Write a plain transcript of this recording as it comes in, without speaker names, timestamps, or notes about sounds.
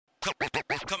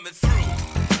Coming through.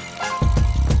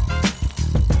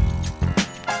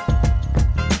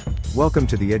 Welcome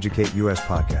to the Educate US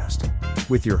podcast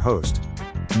with your host,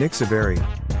 Nick Saveri,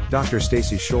 Dr.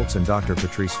 Stacy Schultz, and Dr.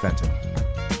 Patrice Fenton.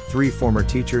 Three former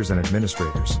teachers and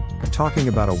administrators talking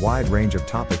about a wide range of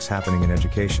topics happening in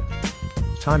education.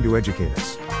 Time to educate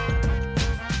us.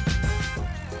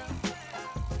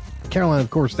 Caroline, of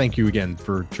course, thank you again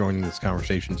for joining this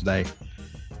conversation today.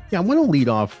 Yeah, I want to lead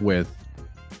off with,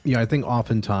 I think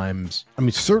oftentimes,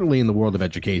 certainly in the world of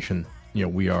education,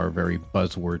 we are very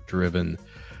buzzword driven.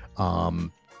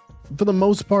 For the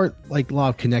most part, like a lot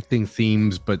of connecting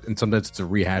themes, and sometimes it's a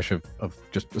rehash of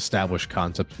just established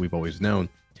concepts we've always known.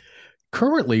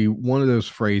 Currently, one of those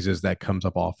phrases that comes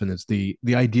up often is the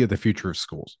idea of the future of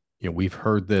schools. We've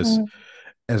heard this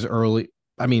as early,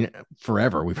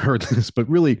 forever we've heard this, but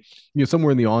really,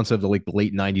 somewhere in the onset of the late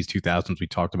 90s, 2000s, we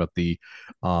talked about the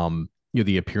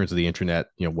appearance of the internet,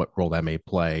 what role that may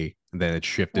play. And then it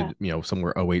shifted,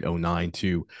 somewhere 08, 09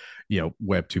 to,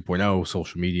 Web 2.0,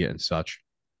 social media and such.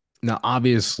 Now,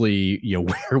 obviously,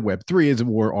 where Web 3 is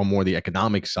more on the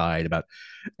economic side about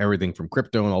everything from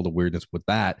crypto and all the weirdness with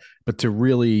that. But to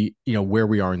really, where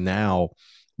we are now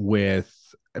with,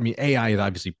 AI is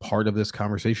obviously part of this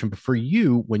conversation. But for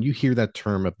you, when you hear that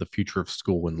term of the future of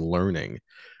school and learning,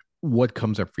 what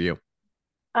comes up for you?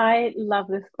 I love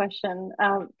this question.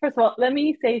 First of all, let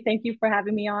me say thank you for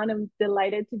having me on. I'm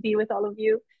delighted to be with all of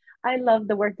you. I love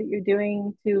the work that you're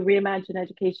doing to reimagine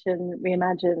education,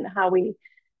 reimagine how we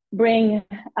bring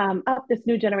up this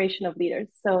new generation of leaders.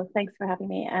 So thanks for having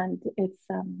me, and it's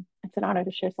an honor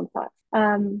to share some thoughts.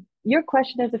 Your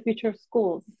question is the future of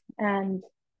schools, and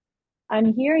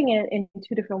I'm hearing it in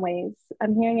two different ways.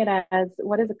 I'm hearing it as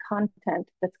what is the content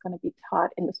that's going to be taught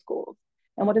in the schools,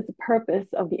 and what is the purpose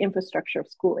of the infrastructure of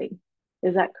schooling?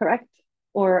 Is that correct,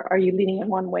 or are you leaning in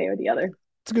one way or the other?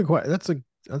 That's a good question.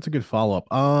 That's a good follow up.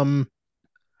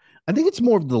 I think it's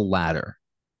more of the latter.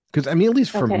 Because at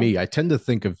least for me, I tend to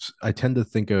think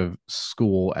of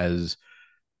school as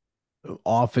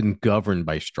often governed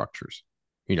by structures,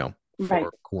 Right.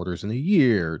 quarters in a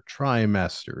year,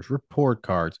 trimesters, report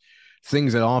cards,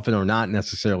 things that often are not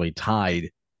necessarily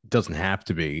tied, doesn't have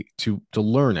to be to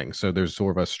learning. So there's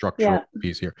sort of a structural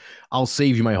piece here. I'll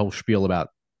save you my whole spiel about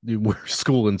where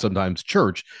school and sometimes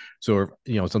church, so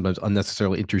sometimes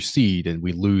unnecessarily intercede, and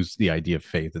we lose the idea of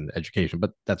faith in education.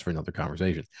 But that's for another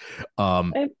conversation.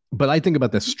 But I think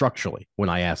about this structurally when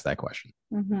I ask that question.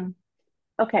 Mm-hmm.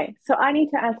 Okay, so I need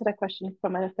to answer that question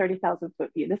from a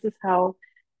 30,000-foot view. This is how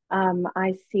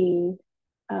I see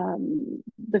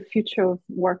the future of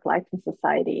work life and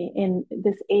society in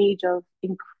this age of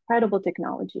incredible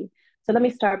technology. So let me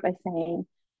start by saying,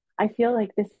 I feel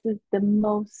like this is the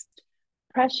most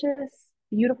precious,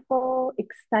 beautiful,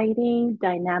 exciting,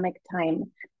 dynamic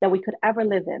time that we could ever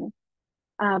live in.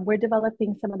 We're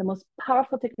developing some of the most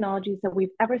powerful technologies that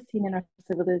we've ever seen in our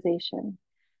civilization.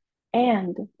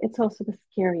 And it's also the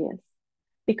scariest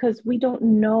because we don't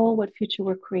know what future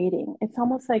we're creating. It's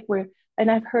almost like and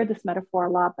I've heard this metaphor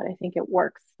a lot, but I think it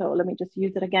works. So let me just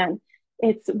use it again.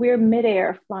 We're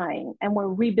midair flying and we're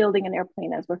rebuilding an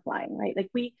airplane as we're flying, right? Like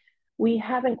we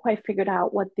haven't quite figured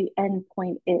out what the end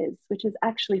point is, which is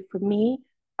actually, for me,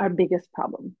 our biggest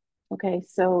problem. Okay,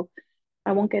 so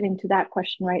I won't get into that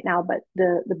question right now, but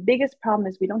the biggest problem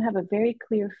is we don't have a very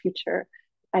clear future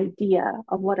idea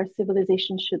of what our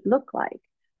civilization should look like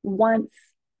once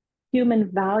human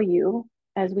value,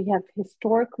 as we have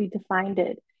historically defined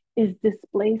it, is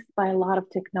displaced by a lot of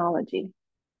technology.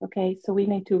 Okay, so we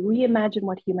need to reimagine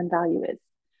what human value is.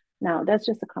 Now, that's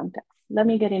just a context. Let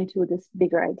me get into this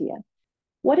bigger idea.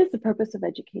 What is the purpose of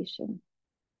education?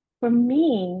 For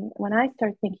me, when I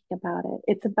start thinking about it,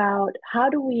 it's about how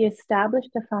do we establish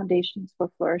the foundations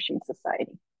for flourishing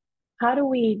society? How do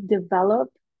we develop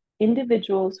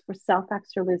individuals for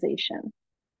self-actualization,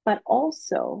 but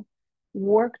also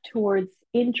work towards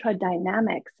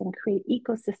intradynamics and create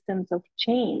ecosystems of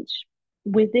change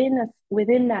within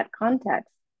that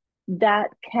context that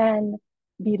can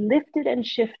be lifted and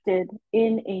shifted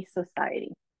in a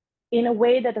society in a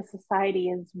way that a society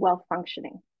is well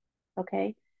functioning.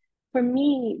 Okay. For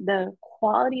me, the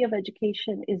quality of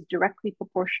education is directly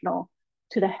proportional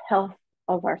to the health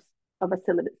of a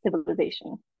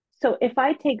civilization. So if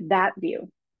I take that view,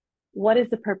 what is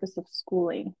the purpose of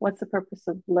schooling? What's the purpose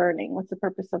of learning? What's the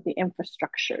purpose of the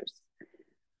infrastructures?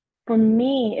 For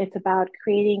me, it's about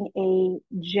creating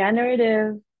a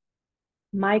generative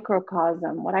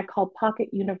microcosm, what I call pocket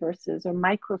universes or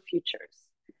micro futures,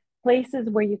 places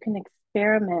where you can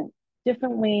experiment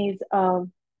different ways of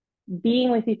being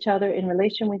with each other, in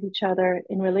relation with each other,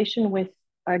 in relation with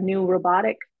our new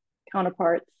robotic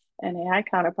counterparts, and AI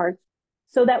counterparts,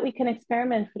 so that we can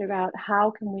experiment, figure out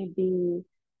how can we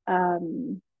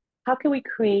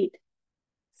create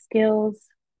skills,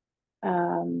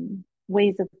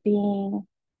 ways of being,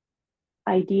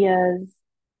 ideas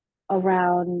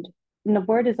around, and the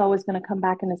word is always going to come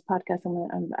back in this podcast.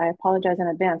 I apologize in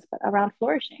advance, but around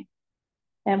flourishing.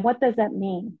 And what does that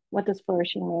mean? What does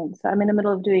flourishing mean? So I'm in the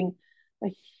middle of doing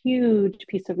a huge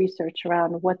piece of research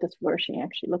around what does flourishing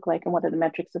actually look like, and what are the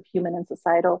metrics of human and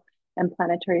societal and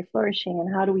planetary flourishing,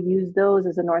 and how do we use those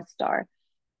as a North Star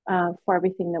for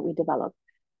everything that we develop.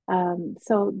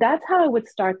 So that's how I would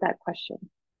start that question,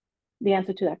 the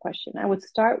answer to that question. I would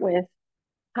start with,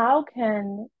 how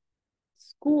can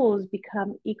schools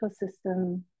become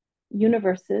ecosystem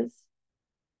universes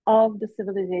of the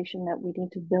civilization that we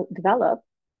need to develop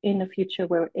in the future,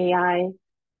 where AI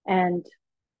and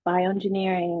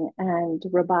bioengineering and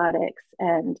robotics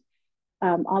and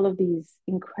all of these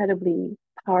incredibly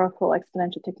powerful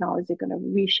exponential technologies are going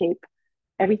to reshape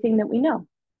everything that we know.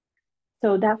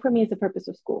 So that for me is the purpose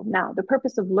of school. Now, the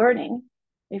purpose of learning,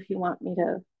 if you want me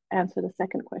to answer the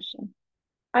second question,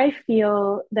 I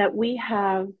feel that we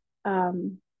have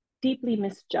deeply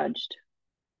misjudged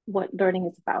what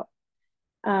learning is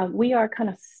about. We are kind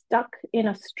of stuck in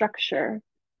a structure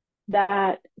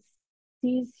that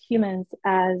sees humans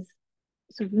as,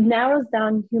 sort of narrows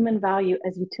down human value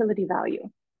as utility value.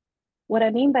 What I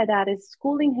mean by that is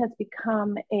schooling has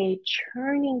become a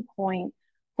churning point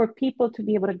for people to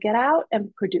be able to get out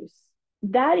and produce.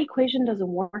 That equation doesn't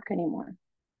work anymore.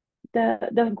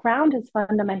 The ground has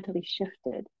fundamentally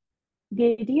shifted.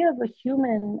 The idea of a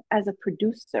human as a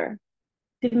producer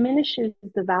diminishes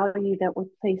the value that we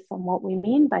place on what we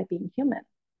mean by being human.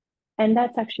 And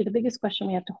that's actually the biggest question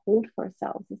we have to hold for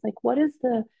ourselves. It's like, what is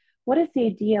the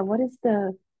idea? What is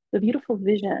the beautiful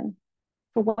vision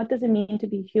for what does it mean to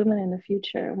be human in the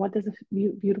future? What does a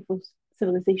beautiful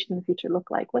civilization in the future look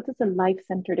like? What does a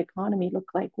life-centered economy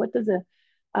look like? What does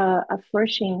a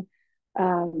flourishing,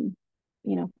 you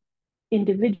know,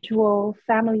 individual,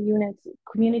 family units,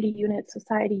 community units,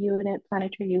 society unit,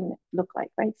 planetary unit look like,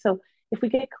 right? So if we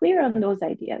get clear on those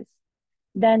ideas,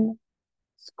 then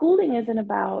schooling isn't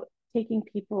about taking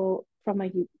people from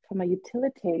a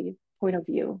utilitarian point of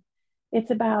view.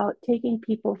 It's about taking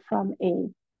people from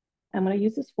I'm going to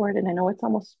use this word, and I know it's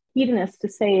almost hedonist to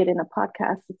say it in a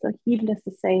podcast. It's a hedonist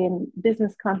to say in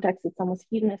business context. It's almost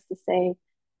hedonist to say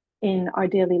in our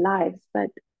daily lives. But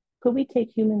could we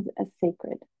take humans as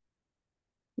sacred?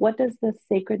 What does the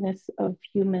sacredness of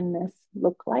humanness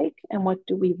look like? And what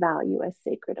do we value as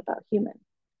sacred about human?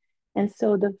 And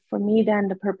so for me, then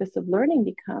the purpose of learning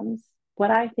becomes,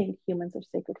 what I think humans are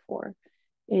sacred for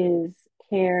is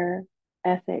care,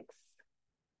 ethics,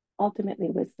 ultimately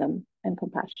wisdom and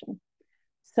compassion.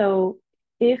 So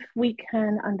if we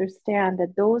can understand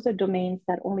that those are domains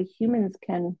that only humans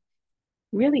can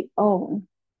really own,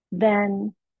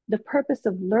 then the purpose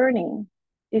of learning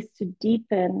is to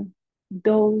deepen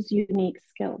those unique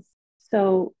skills.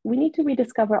 So we need to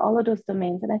rediscover all of those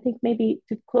domains. And I think maybe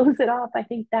to close it off, I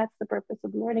think that's the purpose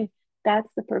of learning. That's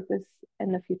the purpose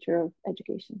and the future of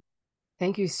education.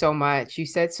 Thank you so much. You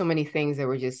said so many things that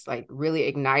were just like really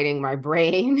igniting my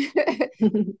brain.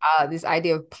 This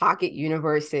idea of pocket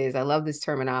universes. I love this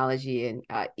terminology, and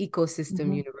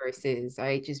ecosystem universes,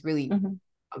 right? Just really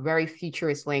a very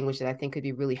futurist language that I think could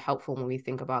be really helpful when we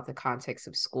think about the context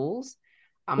of schools.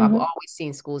 I've always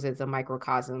seen schools as a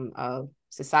microcosm of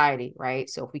society, right?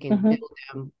 So if we can build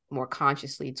them more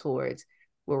consciously towards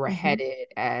where we're headed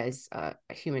as a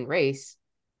human race,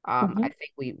 I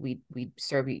think we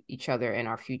serve each other and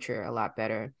our future a lot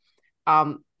better.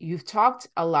 You've talked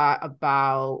a lot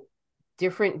about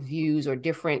different views or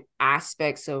different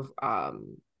aspects of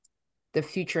the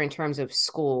future in terms of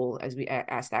school. As we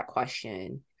ask that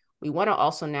question, we want to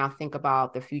also now think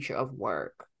about the future of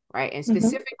work, right? And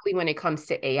specifically when it comes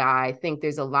to AI, I think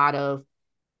there's a lot of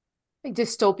like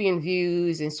dystopian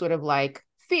views and sort of like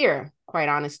fear, quite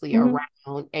honestly,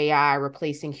 around AI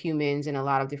replacing humans in a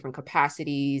lot of different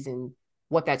capacities and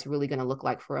what that's really going to look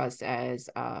like for us as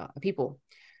a people.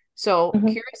 So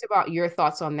curious about your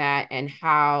thoughts on that and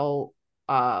how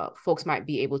folks might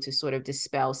be able to sort of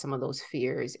dispel some of those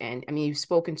fears. And I mean, you've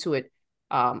spoken to it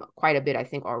quite a bit, I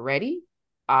think, already.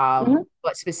 But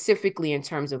specifically in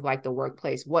terms of like the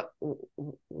workplace,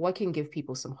 what can give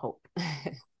people some hope?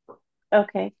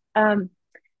 Okay.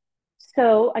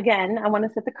 So again, I want to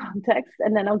set the context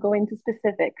and then I'll go into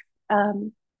specifics.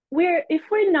 If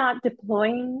we're not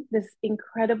deploying this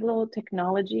incredible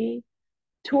technology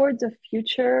towards a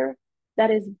future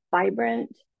that is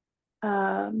vibrant,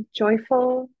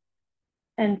 joyful,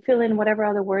 and fill in whatever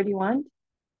other word you want,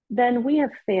 then we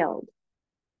have failed.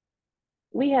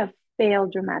 we have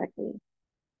failed dramatically.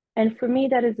 And for me,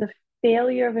 that is a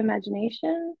failure of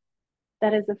imagination.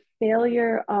 That is a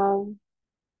failure of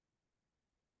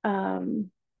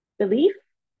belief.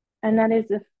 And that is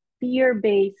a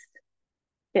fear-based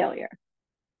failure,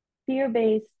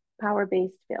 fear-based,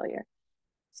 power-based failure.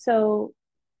 So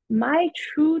my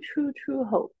true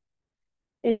hope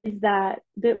is that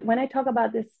when I talk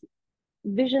about this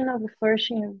vision of the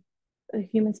flourishing of the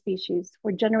human species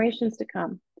for generations to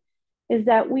come, is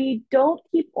that we don't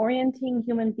keep orienting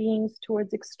human beings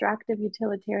towards extractive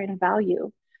utilitarian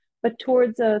value, but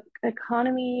towards an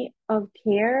economy of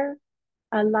care,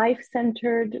 a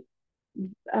life-centered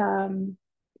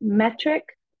metric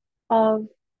of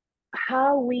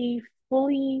how we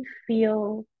fully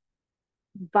feel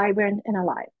vibrant and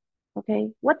alive. Okay,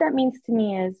 what that means to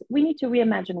me is we need to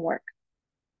reimagine work.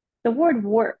 The word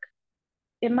work,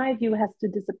 in my view, has to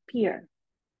disappear.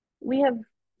 We have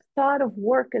thought of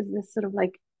work as this sort of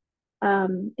like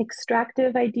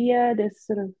extractive idea, this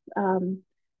sort of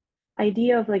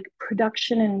idea of like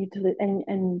production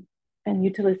and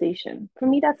utilization. For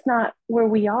me, that's not where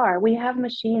we are. We have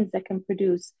machines that can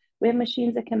produce. We have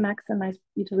machines that can maximize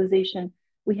utilization.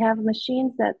 We have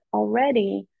machines that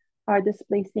already are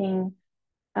displacing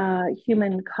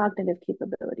human cognitive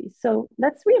capabilities. So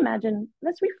let's reimagine,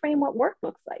 let's reframe what work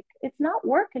looks like. It's not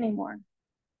work anymore.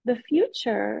 The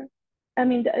future, I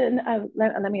mean,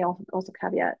 let me also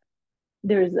caveat,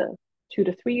 there's a 2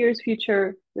 to 3 years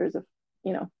future, there's a,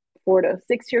 4 to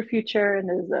 6 year future, and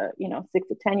there's a, 6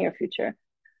 to 10 year future.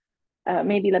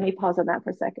 Maybe let me pause on that for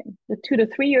a second. The 2 to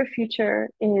 3 year future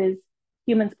is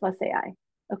humans plus AI.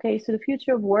 Okay, so the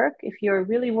future of work, if you're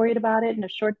really worried about it in the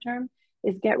short term,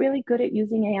 is get really good at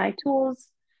using AI tools.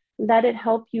 Let it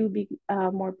help you be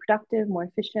more productive, more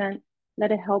efficient.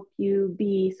 Let it help you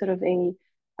be sort of a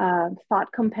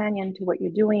thought companion to what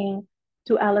you're doing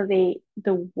to elevate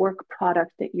the work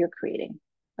product that you're creating.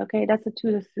 Okay, that's a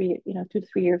 2 to 3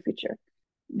 year future.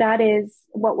 That is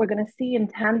what we're going to see in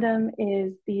tandem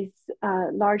is these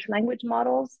large language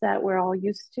models that we're all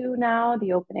used to now,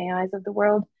 the open AIs of the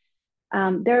world.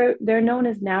 They're known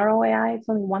as narrow AI. It's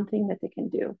only one thing that they can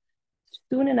do.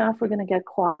 Soon enough, we're going to get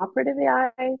cooperative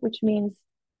AI, which means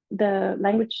the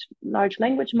large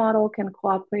language model can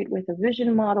cooperate with a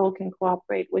vision model, can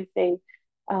cooperate with a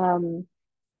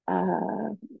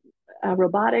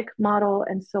robotic model,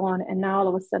 and so on. And now all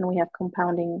of a sudden we have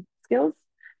compounding skills.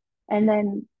 And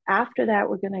then after that,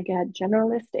 we're going to get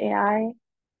generalist AI,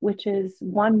 which is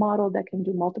one model that can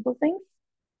do multiple things.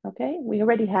 Okay, we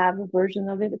already have a version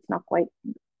of it. It's not quite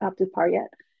up to par yet.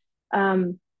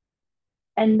 And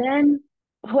then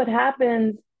what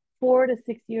happens 4 to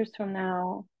 6 years from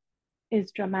now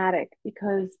is dramatic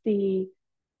because the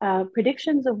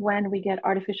predictions of when we get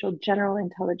artificial general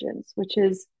intelligence, which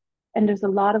is, and there's a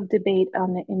lot of debate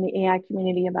in the AI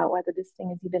community about whether this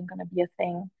thing is even going to be a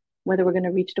thing, whether we're going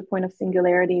to reach the point of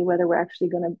singularity, whether we're actually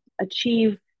going to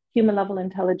achieve human level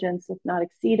intelligence, if not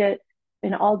exceed it,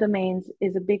 in all domains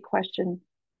is a big question.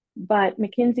 But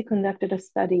McKinsey conducted a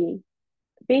study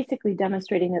basically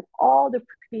demonstrating that all the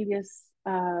previous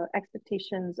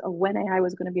expectations of when AI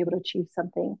was going to be able to achieve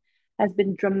something has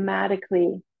been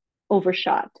dramatically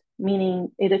overshot,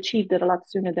 meaning it achieved it a lot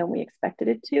sooner than we expected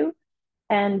it to.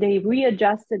 And they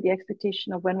readjusted the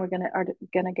expectation of when we're going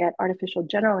to get artificial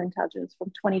general intelligence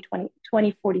from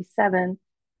 2047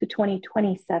 to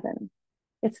 2027.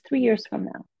 It's 3 years from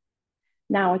now.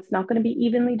 Now, it's not going to be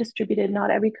evenly distributed.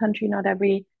 Not every country, not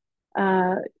every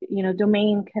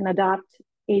domain can adopt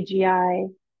AGI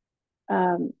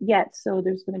yet. So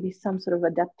there's going to be some sort of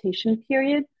adaptation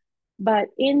period. But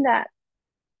in that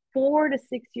 4 to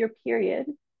 6 year period,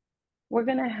 we're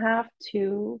going to have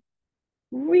to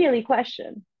really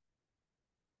question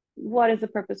what is the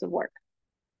purpose of work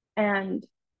and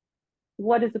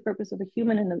what is the purpose of a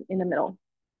human in the middle.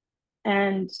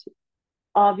 And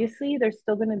obviously, there's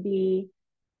still going to be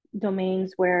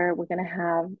domains where we're going to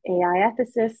have AI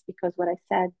ethicists, because what I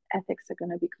said, ethics are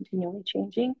going to be continually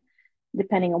changing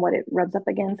depending on what it rubs up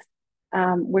against.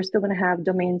 We're still going to have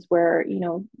domains where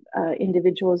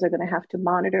individuals are going to have to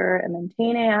monitor and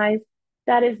maintain AIs.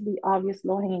 That is the obvious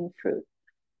low-hanging fruit.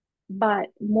 But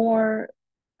more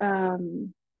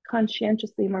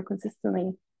conscientiously, more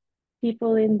consistently,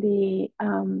 people in the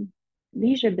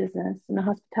leisure business, in the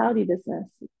hospitality business,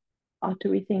 ought to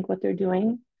rethink what they're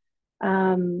doing.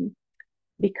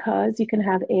 Because you can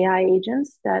have AI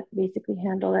agents that basically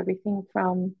handle everything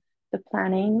from the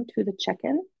planning to the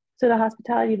check-in. So the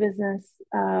hospitality business,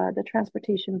 the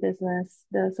transportation business,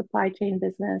 the supply chain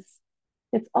business,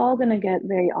 it's all going to get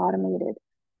very automated.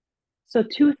 So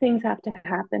two things have to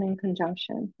happen in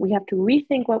conjunction. We have to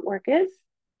rethink what work is,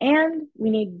 And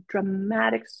we need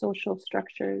dramatic social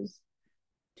structures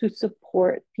to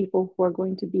support people who are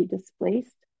going to be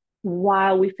displaced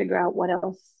while we figure out what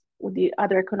else with the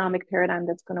other economic paradigm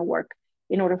that's going to work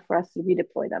in order for us to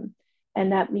redeploy them.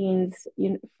 And that means,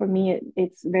 for me,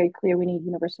 it's very clear we need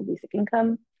universal basic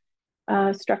income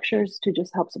structures to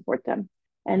just help support them.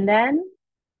 And then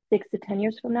 6 to 10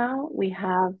 years from now, we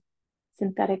have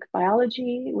synthetic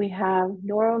biology, we have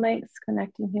neural links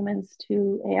connecting humans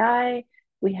to AI,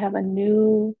 we have a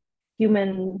new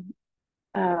human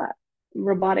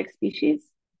robotic species.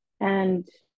 And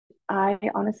I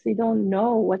honestly don't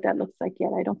know what that looks like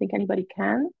yet. I don't think anybody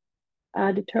can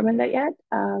determine that yet.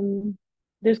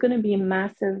 There's going to be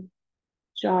massive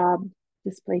job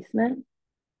displacement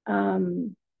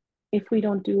if we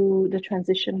don't do the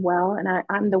transition well. And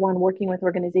I'm the one working with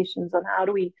organizations on how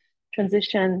do we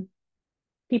transition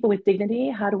people with dignity?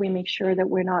 How do we make sure that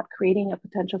we're not creating a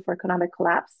potential for economic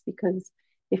collapse? Because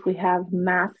if we have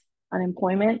mass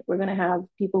unemployment, we're going to have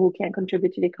people who can't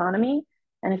contribute to the economy.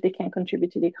 And if they can't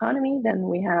contribute to the economy, then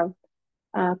we have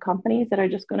companies that are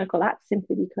just going to collapse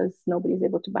simply because nobody's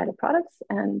able to buy the products.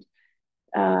 And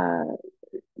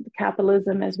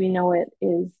capitalism as we know it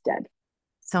is dead.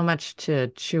 So much to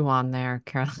chew on there,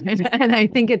 Caroline. And I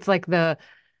think it's like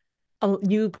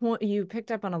you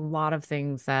picked up on a lot of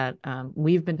things that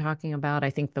we've been talking about. I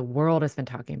think the world has been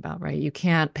talking about, right? You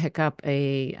can't pick up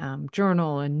a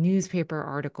journal, a newspaper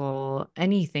article,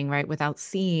 anything, right, without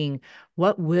seeing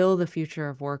what will the future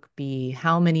of work be?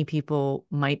 How many people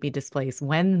might be displaced?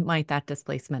 When might that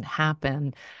displacement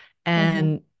happen?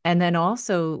 And then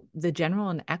also the general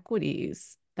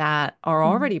inequities that are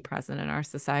already present in our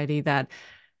society that,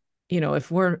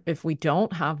 if we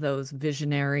don't have those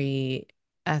visionary,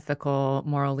 ethical,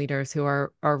 moral leaders who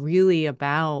are really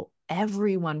about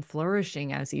everyone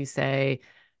flourishing, as you say,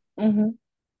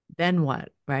 then what,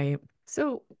 right?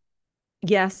 So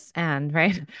yes, and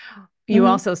right. You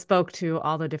also spoke to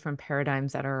all the different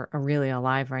paradigms that are really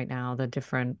alive right now, the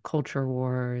different culture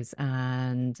wars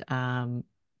and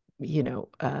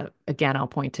again, I'll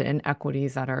point to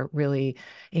inequities that are really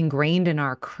ingrained in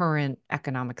our current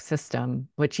economic system,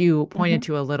 which you pointed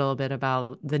to a little bit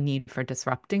about the need for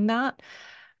disrupting that.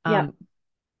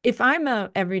 If I'm a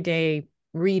everyday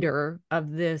reader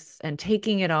of this and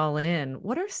taking it all in,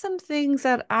 what are some things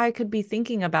that I could be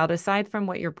thinking about aside from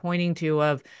what you're pointing to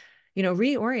of,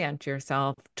 reorient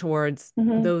yourself towards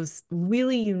those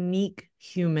really unique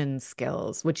human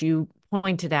skills, which you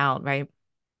pointed out, right?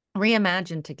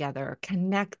 Reimagine together,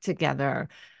 connect together,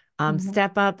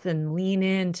 step up and lean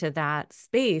into that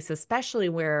space, especially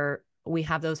where we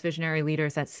have those visionary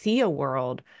leaders that see a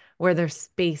world where there's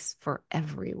space for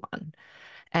everyone.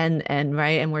 And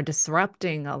right, and we're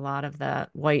disrupting a lot of the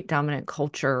white dominant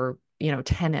culture,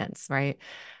 tenets, right?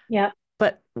 Yeah.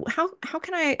 But how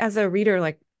can I, as a reader,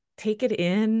 like take it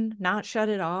in, not shut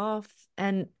it off,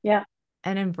 and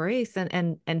embrace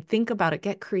and think about it,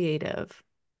 get creative?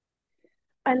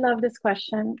 I love this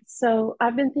question. So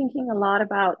I've been thinking a lot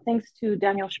about, thanks to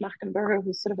Daniel Schmachtenberger,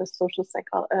 who's sort of a social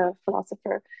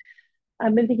philosopher.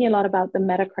 I've been thinking a lot about the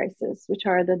meta crisis, which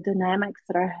are the dynamics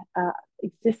that are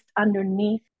exist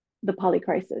underneath the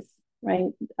polycrisis, right?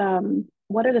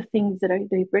 What are the things that are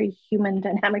the very human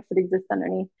dynamics that exist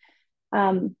underneath?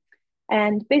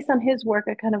 And based on his work,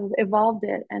 I kind of evolved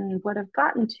it. And what I've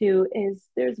gotten to is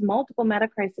there's multiple meta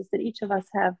crises that each of us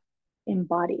have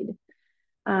embodied.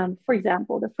 For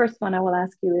example, the first one I will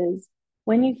ask you is,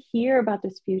 when you hear about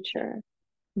this future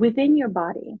within your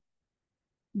body,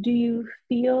 do you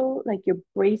feel like you're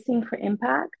bracing for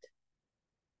impact,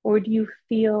 or do you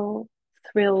feel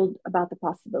thrilled about the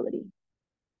possibility?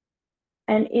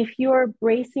 And if you're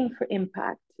bracing for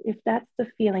impact, if that's the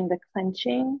feeling, the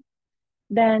clenching,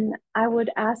 then I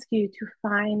would ask you to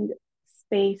find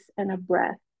space and a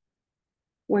breath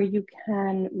where you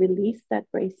can release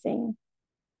that bracing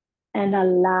and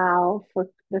allow for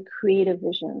the creative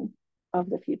vision of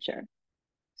the future.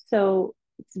 So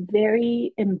it's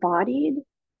very embodied,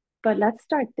 but let's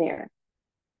start there.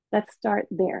 Let's start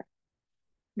there.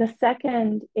 The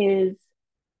second is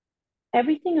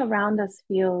everything around us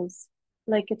feels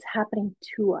like it's happening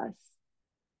to us,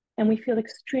 and we feel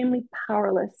extremely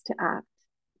powerless to act.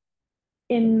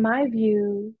 In my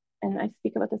view, and I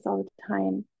speak about this all the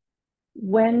time,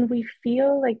 when we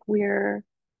feel like we're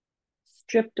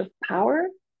stripped of power,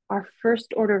 our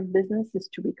first order of business is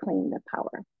to reclaim the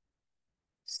power.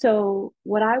 So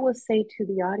what I will say to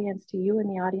the audience, to you in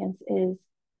the audience, is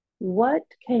what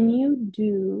can you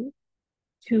do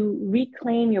to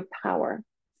reclaim your power?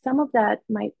 Some of that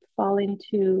might fall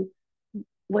into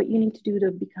what you need to do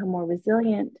to become more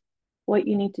resilient, what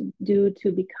you need to do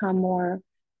to become more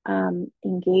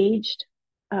engaged,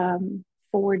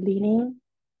 forward leaning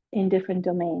in different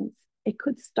domains. It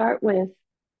could start with,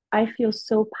 I feel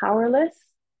so powerless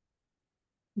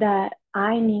that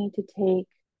I need to take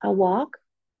a walk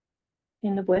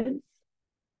in the woods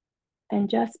and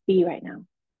just be right now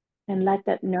and let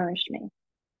that nourish me.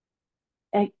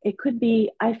 It could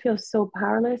be, I feel so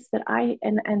powerless that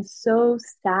and so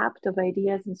sapped of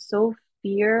ideas and so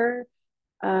fear,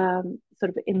 sort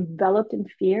of enveloped in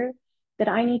fear, that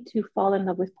I need to fall in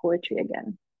love with poetry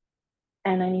again.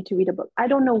 And I need to read a book. I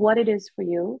don't know what it is for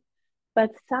you,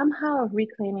 but somehow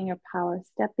reclaiming your power,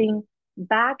 stepping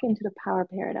back into the power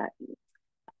paradigm.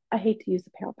 I hate to use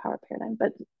the power paradigm,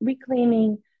 but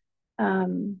reclaiming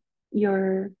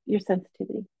your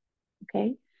sensitivity.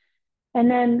 Okay. And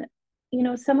then,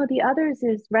 some of the others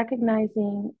is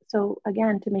recognizing. So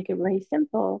again, to make it very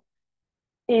simple,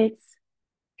 it's,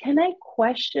 can I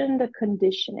question the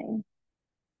conditioning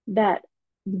that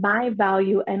my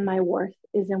value and my worth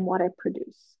is in what I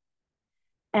produce?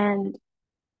 And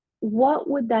what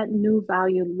would that new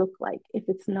value look like if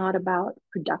it's not about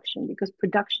production? Because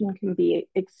production can be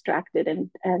extracted and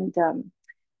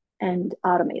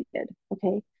automated.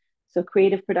 Okay, so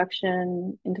creative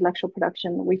production, intellectual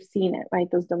production, we've seen it, right?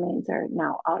 Those domains are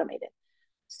now automated.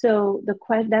 So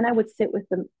then I would sit with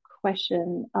the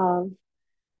question of,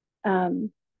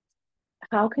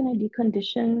 how can I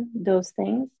decondition those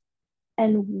things?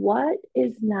 And what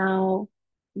is now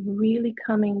really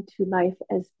coming to life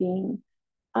as being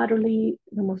utterly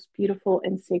the most beautiful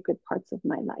and sacred parts of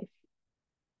my life?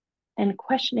 And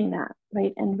questioning that,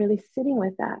 right? And really sitting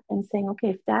with that and saying,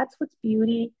 okay, if that's what's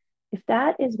beauty, if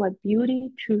that is what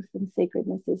beauty, truth, and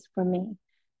sacredness is for me,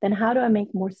 then how do I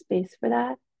make more space for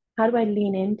that? How do I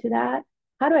lean into that?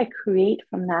 How do I create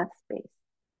from that space?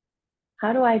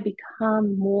 How do I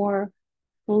become more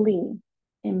fully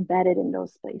embedded in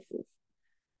those spaces?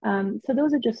 So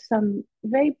those are just some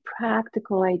very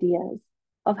practical ideas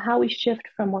of how we shift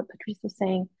from what Patrice was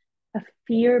saying, a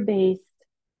fear-based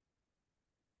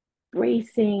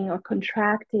bracing or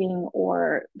contracting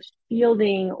or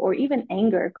shielding or even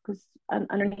anger, because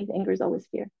underneath anger is always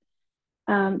fear,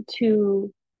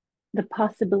 to the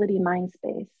possibility mind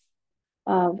space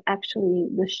of actually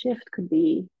the shift could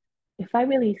be, if I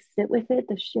really sit with it,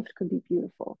 the shift could be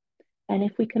beautiful. And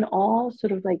if we can all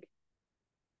sort of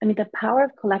the power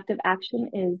of collective action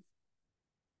is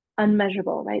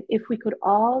unmeasurable, right? If we could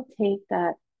all take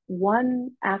that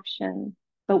one action,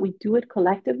 but we do it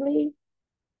collectively,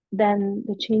 then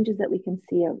the changes that we can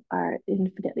see are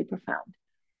infinitely profound.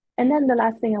 And then the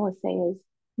last thing I will say is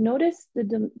notice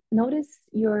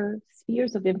your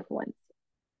spheres of influence.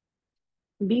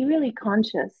 Be really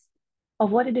conscious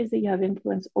of what it is that you have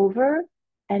influence over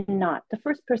and not. The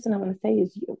first person I want to say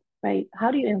is you, right?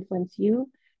 How do you influence you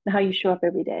and how you show up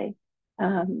every day?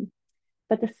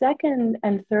 But the second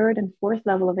and third and fourth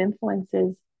level of influence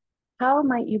is, how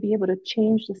might you be able to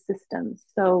change the systems?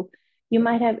 So you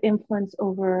might have influence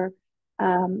over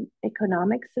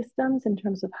economic systems in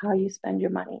terms of how you spend your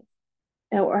money,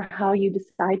 or how you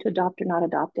decide to adopt or not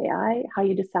adopt AI, how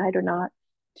you decide or not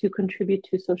to contribute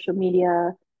to social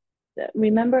media.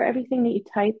 Remember, everything that you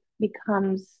type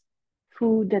becomes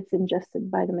food that's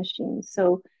ingested by the machine.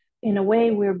 So in a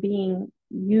way, we're being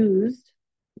used,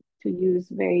 to use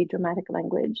very dramatic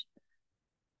language.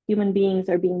 Human beings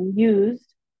are being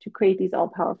used to create these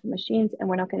all-powerful machines, and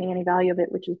we're not getting any value of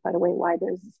it, which is, by the way, why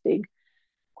there's this big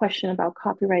question about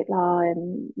copyright law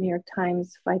and New York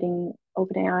Times fighting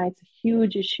OpenAI. It's a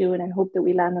huge issue, and I hope that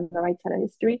we land on the right side of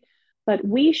history. But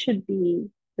we should be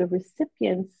the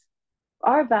recipients.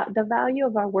 The value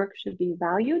of our work should be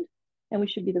valued, and we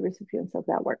should be the recipients of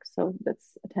that work. So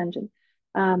that's a tangent.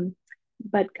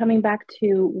 But coming back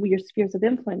to your spheres of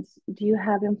influence, do you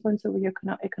have influence over your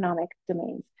economic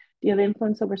domains? Do you have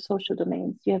influence over social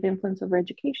domains? Do you have influence over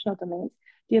educational domains?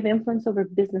 Do you have influence over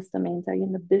business domains? Are you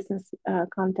in the business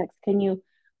context? Can you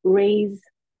raise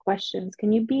questions?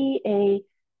 Can you be an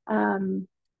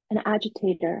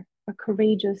agitator, a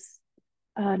courageous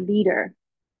leader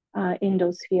in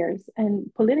those spheres?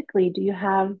 And politically, do you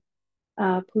have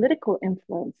political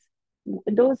influence?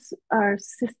 Those are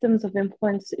systems of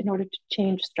influence in order to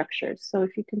change structures. So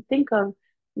if you can think of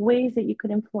ways that you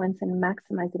can influence and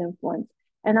maximize that influence.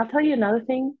 And I'll tell you another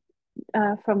thing,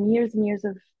 from years and years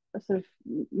of sort of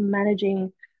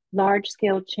managing large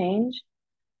scale change,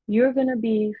 you're going to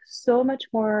be so much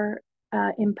more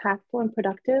impactful and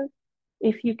productive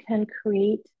if you can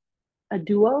create a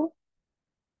duo,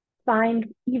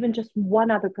 find even just one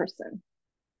other person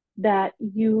that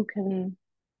you can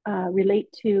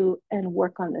relate to and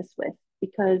work on this with,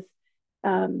 because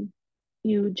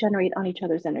you generate on each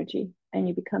other's energy. and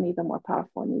you become even more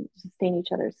powerful and you sustain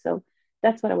each other. So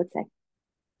that's what I would say.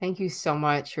 Thank you so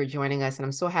much for joining us. And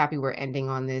I'm so happy we're ending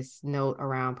on this note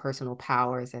around personal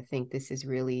powers. I think this is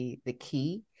really the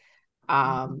key.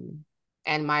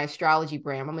 And my astrology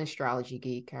brand, I'm an astrology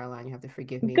geek, Caroline, you have to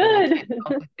forgive me. Good. But I can't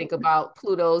help but think about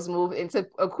Pluto's move into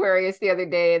Aquarius the other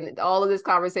day. And all of this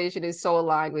conversation is so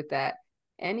aligned with that.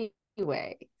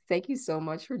 Anyway, thank you so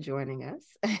much for joining us.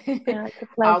 It's a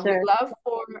pleasure. We'd love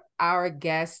for our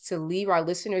guests to leave our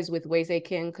listeners with ways they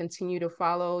can continue to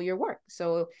follow your work.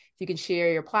 So if you can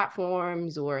share your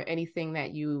platforms or anything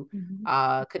that you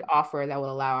could offer that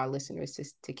will allow our listeners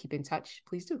to keep in touch,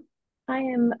 please do. I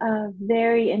am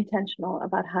very intentional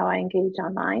about how I engage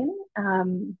online.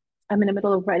 I'm in the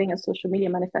middle of writing a social media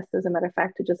manifesto, as a matter of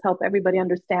fact, to just help everybody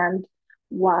understand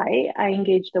why I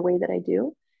engage the way that I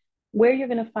do. Where you're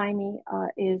going to find me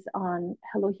is on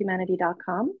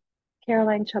hellohumanity.com,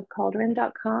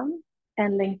 CarolineChubbCalderon.com,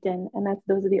 and LinkedIn. And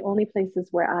those are the only places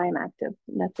where I am active.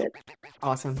 And that's it.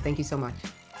 Awesome. Thank you so much.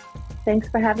 Thanks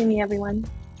for having me, everyone.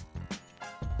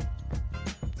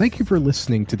 Thank you for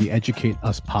listening to the Educate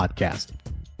Us podcast.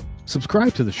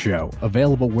 Subscribe to the show,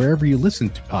 available wherever you listen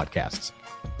to podcasts.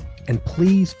 And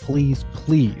please, please,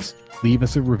 please leave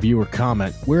us a review or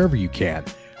comment wherever you can.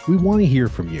 We want to hear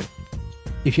from you.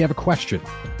 If you have a question,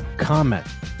 comment,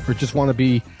 or just want to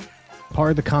be part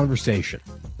of the conversation,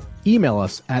 email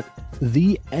us at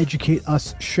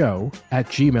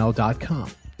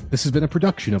theeducateUsshow@gmail.com. This has been a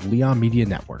production of Leon Media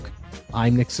Network.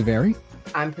 I'm Nick Saveri.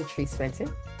 I'm Patrice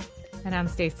Fenton. And I'm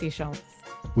Stacy Schultz.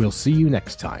 We'll see you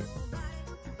next time.